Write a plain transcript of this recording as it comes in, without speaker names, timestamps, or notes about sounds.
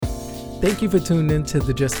Thank you for tuning in to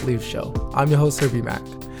the Just Believe Show. I'm your host, Herbie Mack.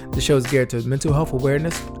 The show is geared to mental health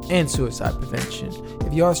awareness and suicide prevention.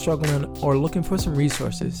 If you are struggling or looking for some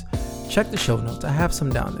resources, check the show notes. I have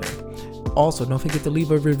some down there. Also, don't forget to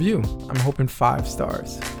leave a review. I'm hoping 5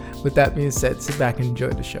 stars. With that being said, sit back and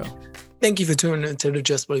enjoy the show. Thank you for tuning in to the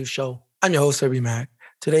Just Believe Show. I'm your host, Herbie Mack.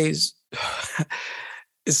 Today's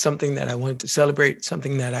is something that I wanted to celebrate,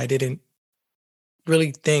 something that I didn't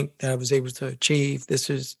really think that I was able to achieve. This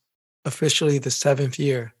is officially the 7th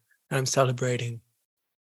year that I'm celebrating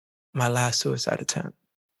my last suicide attempt.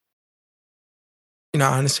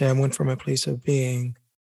 Honestly, I went from a place of being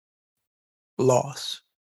lost,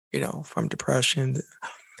 from depression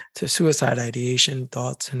to suicide ideation,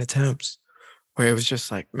 thoughts, and attempts, where it was just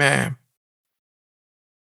like, man,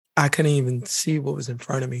 I couldn't even see what was in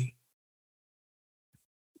front of me.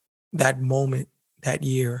 That moment, that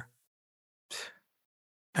year,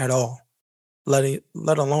 at all. Let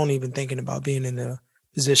alone even thinking about being in a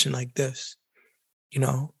position like this,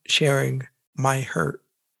 sharing my hurt,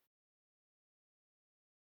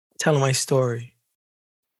 telling my story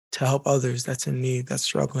to help others that's in need, that's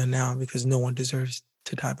struggling now, because no one deserves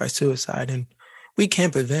to die by suicide. And we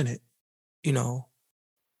can't prevent it.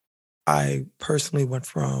 I personally went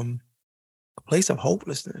from a place of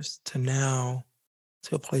hopelessness to now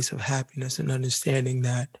to a place of happiness and understanding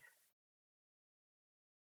that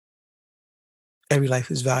every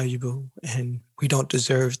life is valuable and we don't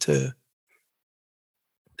deserve to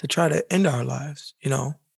try to end our lives.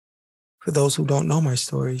 For those who don't know my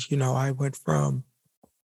stories, I went from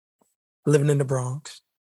living in the Bronx,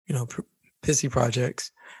 pissy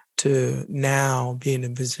projects, to now being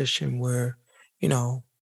in a position where,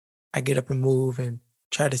 I get up and move and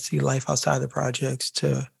try to see life outside the projects,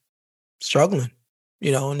 to struggling,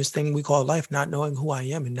 in this thing we call life, not knowing who I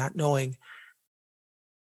am and not knowing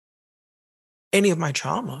any of my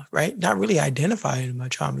trauma, right? Not really identifying my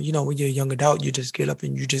trauma. When you're a young adult, you just get up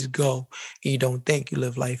and you just go and you don't think, you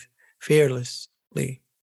live life fearlessly.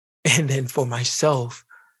 And then for myself,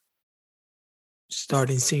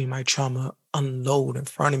 starting seeing my trauma unload in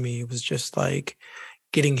front of me, it was just like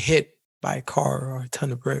getting hit by a car or a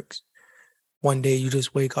ton of bricks. One day you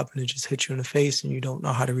just wake up and it just hits you in the face and you don't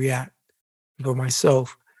know how to react. For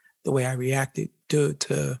myself, the way I reacted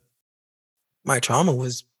to my trauma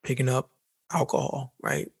was picking up alcohol,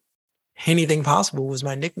 right? Anything Possible was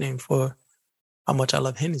my nickname for how much I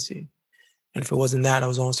love Hennessy. And if it wasn't that, I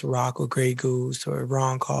was on Ciroc or Grey Goose or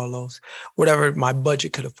Ron Carlos, whatever my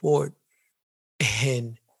budget could afford.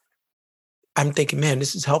 And I'm thinking, man,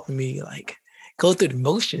 this is helping me go through the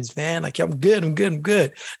motions, man. I'm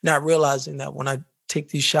good. Not realizing that when I take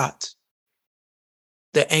these shots,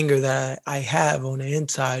 the anger that I have on the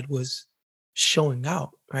inside was showing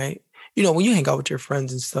out, right? When you hang out with your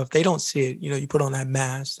friends and stuff, they don't see it. You put on that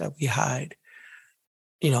mask that we hide.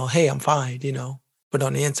 Hey, I'm fine, but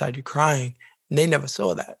on the inside you're crying. And they never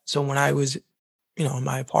saw that. So when I was, in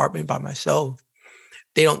my apartment by myself,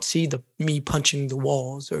 they don't see me punching the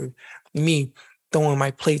walls or me throwing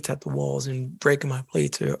my plates at the walls and breaking my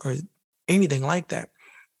plates or anything like that.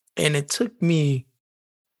 And it took me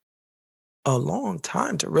a long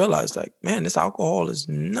time to realize, man, this alcohol is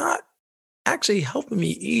not actually helping me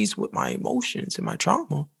ease with my emotions and my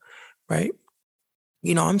trauma, right?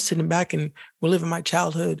 I'm sitting back and reliving my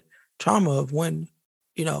childhood trauma of when,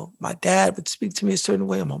 my dad would speak to me a certain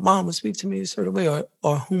way or my mom would speak to me a certain way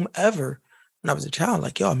or whomever when I was a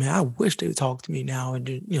child. Yo, man, I wish they would talk to me now. And,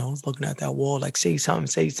 looking at that wall, say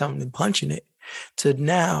something and punching it, to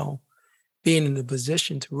now being in the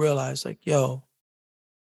position to realize, yo,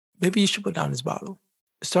 maybe you should put down this bottle.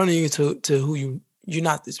 It's turning you to who you're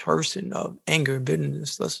not this person of anger and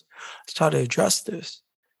bitterness. Let's try to address this.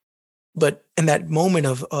 But in that moment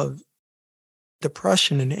of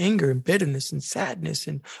depression and anger and bitterness and sadness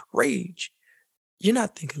and rage, you're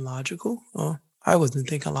not thinking logical. I wasn't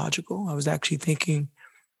thinking logical. I was actually thinking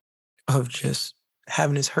of just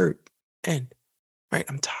having this hurt end, right?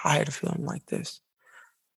 I'm tired of feeling like this.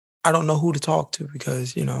 I don't know who to talk to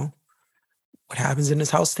because, what happens in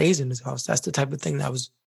this house stays in this house. That's the type of thing that I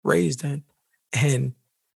was raised in. And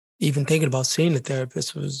even thinking about seeing a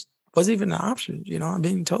therapist wasn't even an option. I'm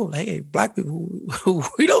being told, hey, Black people,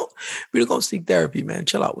 we don't go seek therapy, man.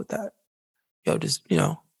 Chill out with that. Just,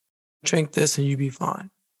 drink this and you be fine.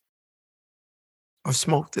 Or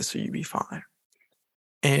smoke this or you be fine.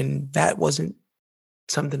 And that wasn't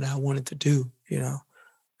something that I wanted to do, I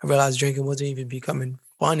realized drinking wasn't even becoming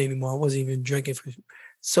fun anymore. I wasn't even drinking for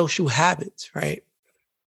social habits, right?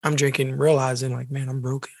 I'm drinking realizing man, I'm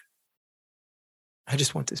broken. I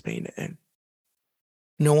just want this pain to end.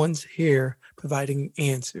 No one's here providing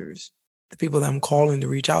answers. The people that I'm calling to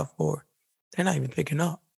reach out for they're not even picking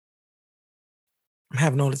up. I'm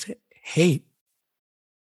having all this hate.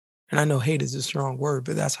 And I know hate is a strong word,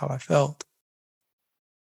 but that's how I felt,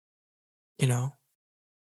 you know,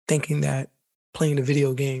 thinking that playing a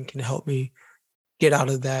video game can help me get out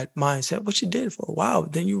of that mindset, which it did for a while.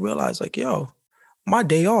 But then you realize, like, yo, my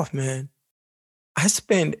day off, man, I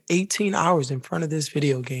spend 18 hours in front of this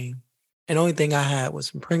video game. And the only thing I had was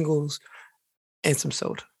some Pringles and some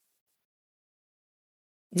soda.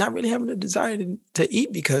 Not really having a desire to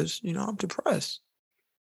eat because, I'm depressed.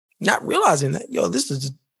 Not realizing that, yo, this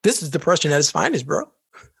is depression at its finest, bro.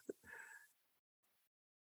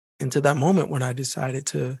 And to that moment when I decided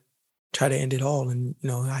to try to end it all, and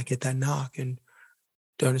I get that knock, and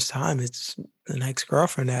during this time, it's an ex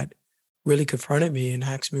girlfriend that really confronted me and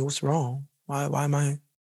asked me, "What's wrong? Why am I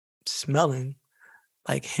smelling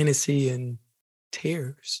like Hennessy and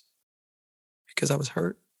tears?" Because I was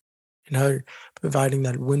hurt, and her providing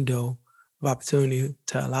that window of opportunity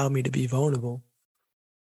to allow me to be vulnerable,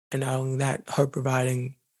 and not only that, her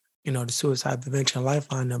providing, the suicide prevention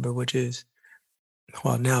lifeline number, which is,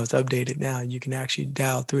 well, now it's updated. Now you can actually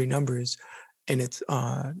dial three numbers, and it's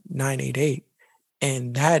 988,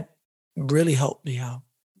 and that really helped me out.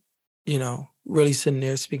 Really sitting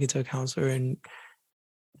there speaking to a counselor and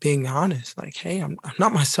being honest, like, hey, I'm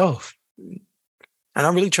not myself. And I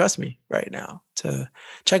really trust me right now to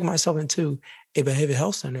check myself into a behavioral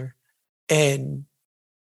health center. And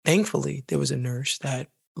thankfully, there was a nurse that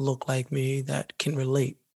looked like me that can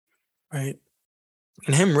relate, right?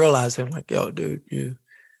 And him realizing, like, yo, dude, you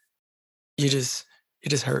just you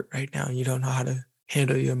just hurt right now. And you don't know how to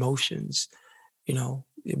handle your emotions.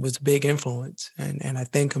 It was a big influence. And I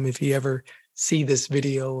thank him if he ever see this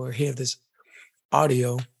video or hear this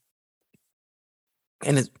audio.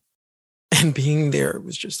 And it, and being there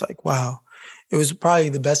was just like, wow. It was probably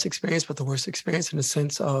the best experience, but the worst experience in the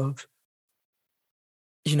sense of,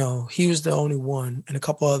 he was the only one and a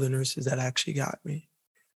couple other nurses that actually got me,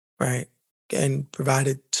 right? And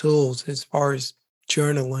provided tools as far as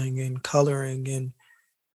journaling and coloring and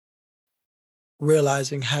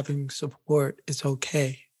realizing having support is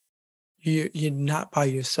okay. You're not by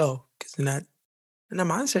yourself, because in that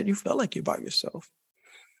mindset, you feel like you're by yourself.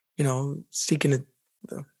 Seeking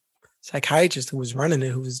the psychiatrist who was running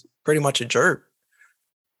it, who was pretty much a jerk,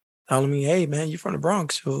 telling me, "Hey, man, you're from the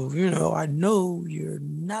Bronx, so I know you're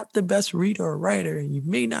not the best reader or writer, and you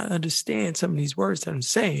may not understand some of these words that I'm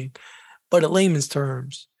saying, but in layman's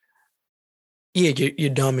terms, yeah, you're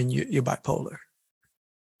dumb and you're bipolar."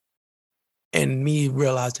 And me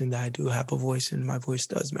realizing that I do have a voice and my voice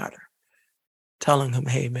does matter. Telling him,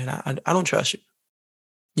 "Hey, man, I don't trust you.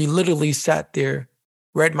 You literally sat there,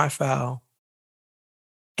 read my file,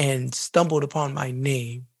 and stumbled upon my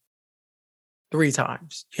name 3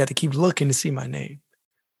 times. You had to keep looking to see my name."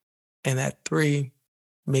 And that 3,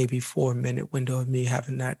 maybe 4-minute window of me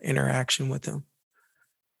having that interaction with him.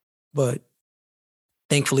 But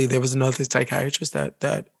thankfully, there was another psychiatrist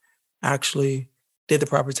that actually did the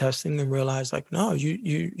proper testing and realized, like, no,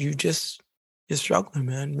 you're struggling,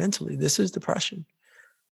 man, mentally. This is depression.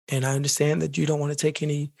 And I understand that you don't want to take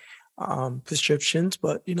any prescriptions,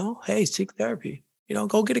 but hey, seek therapy.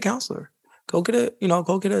 Go get a counselor. Go get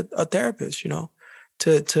a therapist.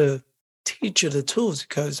 To teach you the tools,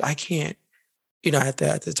 because I can't. At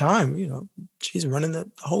the time, she's running the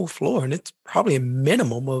whole floor, and it's probably a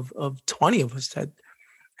minimum of 20 of us that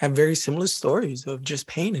have very similar stories of just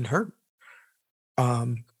pain and hurt.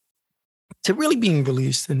 Um, to really being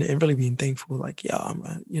released and really being thankful, like, yeah,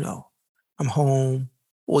 I'm home.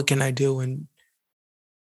 What can I do? And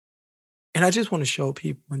I just want to show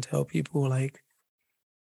people and tell people, like,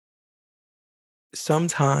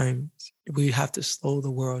 sometimes we have to slow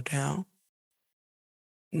the world down,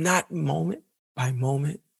 not moment by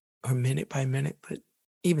moment or minute by minute, but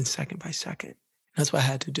even second by second. That's what I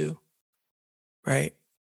had to do, right?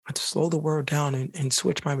 I had to slow the world down and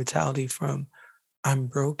switch my mentality from I'm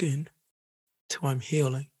broken to I'm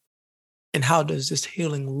healing. And how does this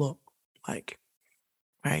healing look like,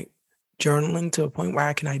 right? Journaling to a point where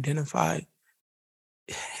I can identify,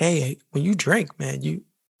 hey, when you drink, man, you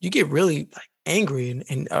get really like angry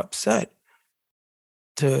and upset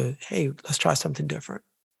to, hey, let's try something different.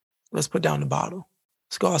 Let's put down the bottle.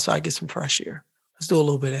 Let's go outside, get some fresh air. Let's do a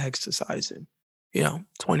little bit of exercising.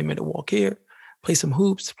 20-minute walk here, play some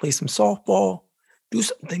hoops, play some softball, do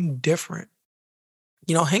something different.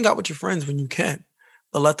 Hang out with your friends when you can,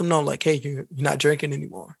 but let them know, like, hey, you're not drinking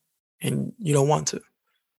anymore and you don't want to.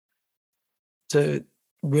 To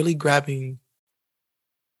really grabbing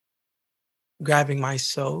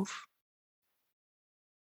myself,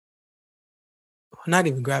 not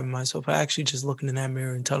even grabbing myself, but actually just looking in that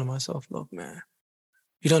mirror and telling myself, look, man,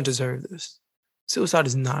 you don't deserve this. Suicide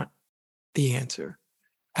is not the answer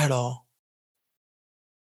at all.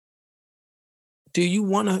 Do you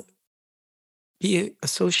want to be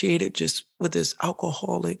associated just with this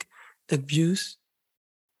alcoholic abuse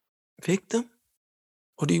victim?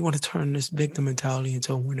 Or do you want to turn this victim mentality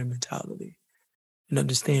into a winner mentality? And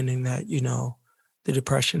understanding that, the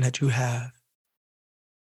depression that you have,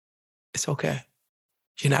 it's okay.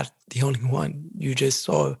 You're not the only one. You just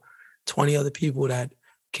saw 20 other people that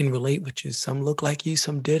can relate with you. Some look like you,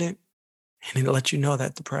 some didn't. And it lets you know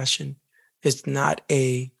that depression is not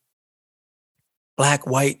a black,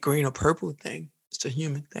 white, green, or purple thing. It's a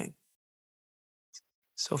human thing.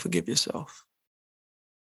 So forgive yourself.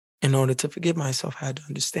 In order to forgive myself, I had to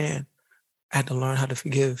understand. I had to learn how to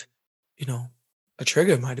forgive, you know, a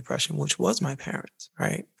trigger of my depression, which was my parents,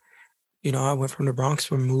 right? I went from the Bronx,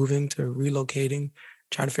 from moving to relocating,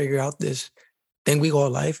 trying to figure out this thing we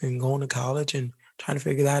call life and going to college and trying to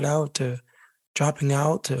figure that out, to dropping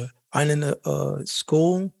out, to finding a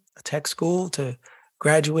school, a tech school, to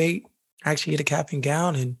graduate, actually get a cap and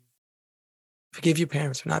gown, and forgive your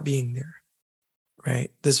parents for not being there,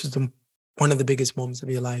 right? This was one of the biggest moments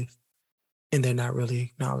of your life, and they're not really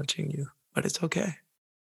acknowledging you, but it's okay.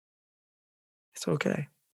 It's okay.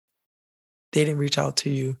 They didn't reach out to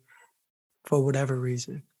you for whatever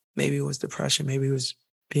reason. Maybe it was depression, maybe it was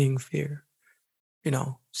being fear,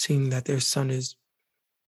 seeing that their son is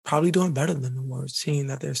probably doing better than them, or seeing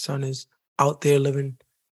that their son is out there living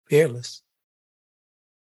fearless.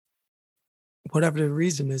 Whatever the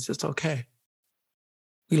reason is, it's okay.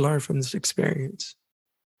 We learn from this experience.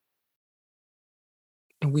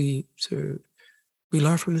 And we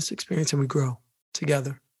learn from this experience and we grow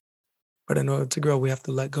together. But in order to grow, we have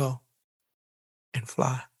to let go and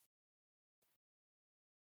fly.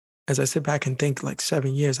 As I sit back and think, like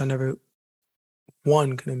 7 years, I never,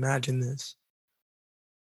 one, could imagine this.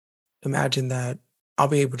 Imagine that I'll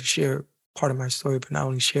be able to share part of my story, but not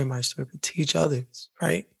only share my story, but teach others,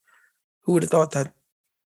 right? Who would have thought that,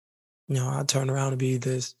 I'd turn around and be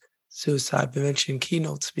this suicide prevention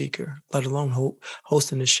keynote speaker, let alone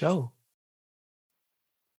hosting a show?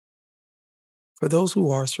 For those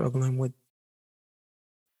who are struggling with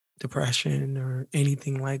depression or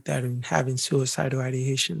anything like that and having suicidal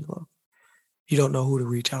ideation, look, you don't know who to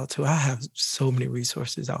reach out to. I have so many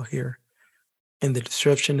resources out here in the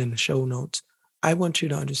description and the show notes. I want you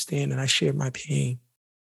to understand, and I share my pain,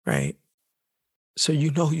 right? So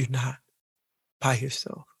you're not by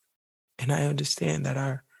yourself. And I understand that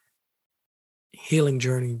our healing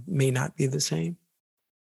journey may not be the same,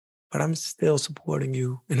 but I'm still supporting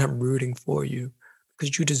you and I'm rooting for you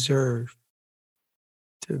because you deserve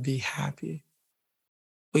to be happy.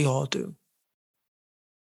 We all do.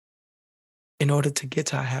 In order to get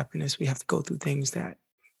to our happiness, we have to go through things that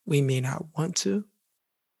we may not want to,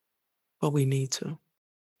 but we need to.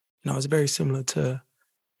 It's very similar to,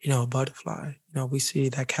 a butterfly. We see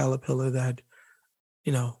that caterpillar that,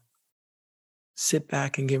 you know, sit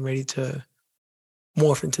back and get ready to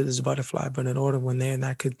morph into this butterfly. But in order, when they're in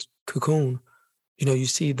that cocoon, you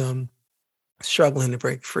see them struggling to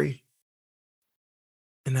break free.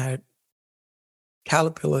 And that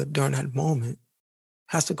caterpillar during that moment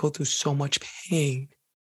has to go through so much pain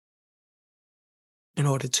in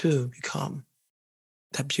order to become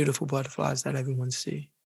that beautiful butterflies that everyone sees.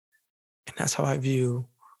 And that's how I view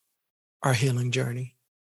our healing journey.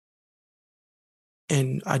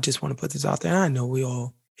 And I just want to put this out there. I know we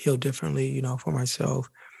all heal differently. For myself,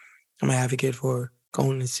 I'm an advocate for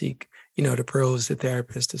going to seek, the pros, the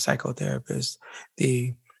therapists, the psychotherapists,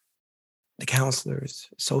 the counselors,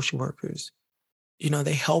 social workers.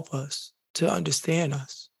 They help us to understand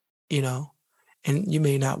us, and you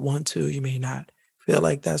may not want to, you may not feel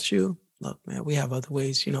like that's you. Look, man, we have other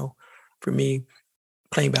ways, for me,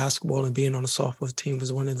 playing basketball and being on a softball team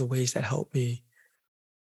was one of the ways that helped me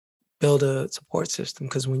build a support system.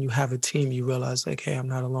 Because when you have a team, you realize, like, hey, I'm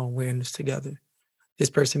not alone. We're in this together. This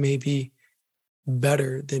person may be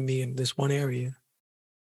better than me in this one area,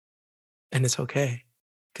 and it's okay.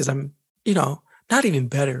 Because I'm, not even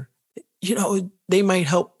better. They might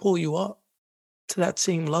help pull you up to that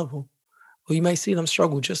same level. Or you might see them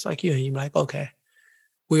struggle just like you, and you're like, okay,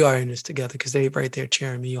 we are in this together because they're right there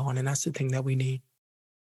cheering me on. And that's the thing that we need.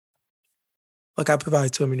 Look, I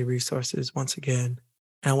provide so many resources once again.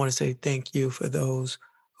 And I want to say thank you for those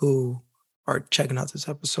who are checking out this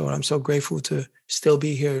episode. I'm so grateful to still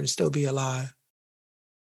be here and still be alive.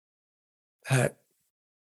 I'm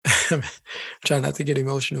trying not to get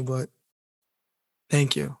emotional, but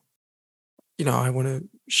thank you. I want to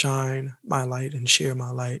shine my light and share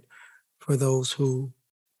my light for those who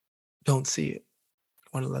don't see it. I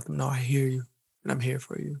want to let them know I hear you and I'm here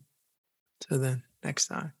for you. Till then, next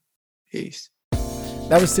time. Peace.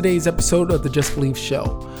 That was today's episode of the Just Believe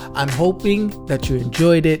Show. I'm hoping that you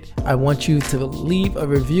enjoyed it. I want you to leave a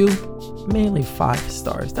review, mainly 5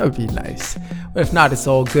 stars. That would be nice. But if not, it's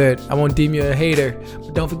all good. I won't deem you a hater.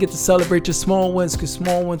 But don't forget to celebrate your small wins, because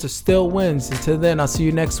small wins are still wins. Until then, I'll see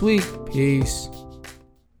you next week. Peace.